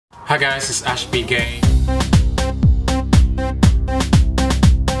Hi guys, it's ashb Game.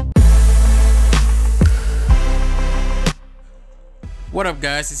 What up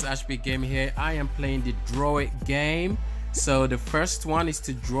guys, it's ashb Game here. I am playing the draw it game. So the first one is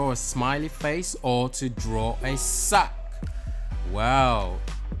to draw a smiley face or to draw a sack. Wow,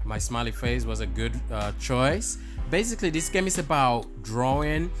 my smiley face was a good choice. Basically this game is about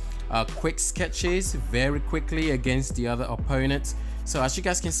drawing quick sketches very quickly against the other opponents. So as you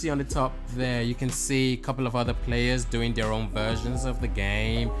guys can see on the top there, you can see a couple of other players doing their own versions of the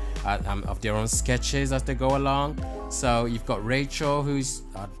game, of their own sketches as they go along. So you've got Rachel, who's,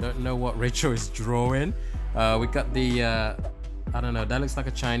 I don't know what Rachel is drawing. We got the I don't know, that looks like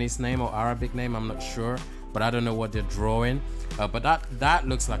a Chinese name or Arabic name, I'm not sure, but I don't know what they're drawing. But that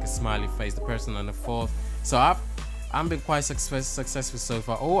looks like a smiley face, the person on the fourth. So I've been quite successful so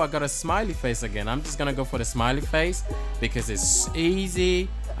far. Oh, I got a smiley face again. I'm just gonna go for the smiley face because it's easy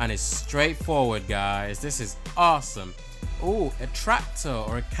and it's straightforward, guys. This is awesome. Oh, a tractor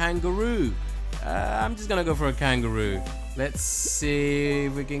or a kangaroo. I'm just gonna go for a kangaroo. Let's see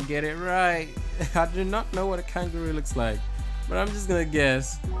if we can get it right. I do not know what a kangaroo looks like, but I'm just gonna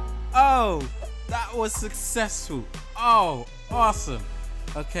guess. Oh, that was successful. Oh, awesome.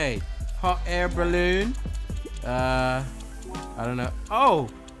 Okay, hot air balloon. I don't know. Oh,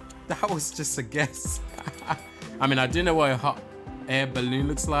 that was just a guess. I mean, I do know what a hot air balloon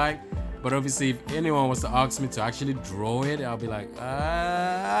looks like, but obviously if anyone was to ask me to actually draw it, I'll be like,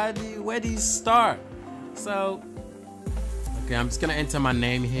 where do you start? So okay, I'm just gonna enter my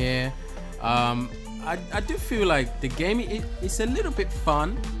name here. I do feel like the game it's a little bit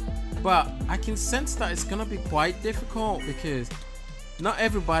fun, but I can sense that it's gonna be quite difficult because not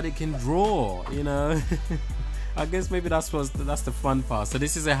everybody can draw, you know. I guess maybe that's the fun part. So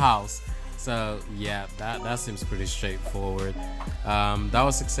this is a house. So yeah, that seems pretty straightforward. That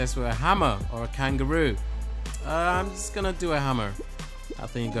was successful. A hammer or a kangaroo. I'm just gonna do a hammer. I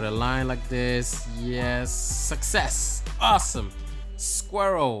think you got a line like this. Yes, success. Awesome.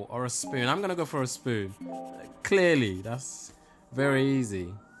 Squirrel or a spoon. I'm gonna go for a spoon. Clearly, that's very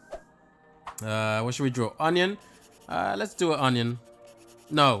easy. What should we draw? Onion. Let's do an onion.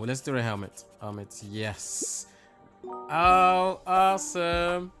 No, let's do a helmet. Helmet. Yes. Oh,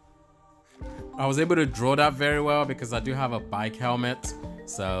 awesome. I was able to draw that very well because I do have a bike helmet,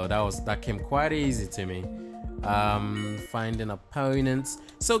 so that came quite easy to me. Finding opponents.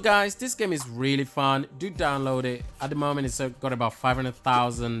 So guys, this game is really fun. Do download it. At the moment it's got about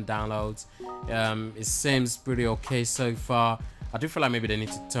 500,000 downloads. It seems pretty okay so far. I do feel like maybe they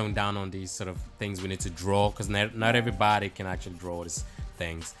need to tone down on these sort of things we need to draw, because not everybody can actually draw these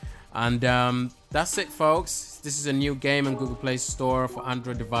things. And that's it, folks. This is a new game on Google Play Store for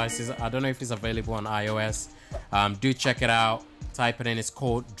Android devices. I don't know if it's available on iOS. Do check it out. Type it in. It's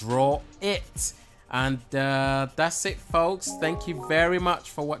called Draw It. And that's it, folks. Thank you very much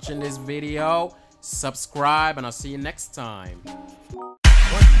for watching this video. Subscribe and I'll see you next time.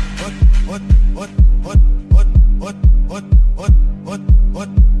 What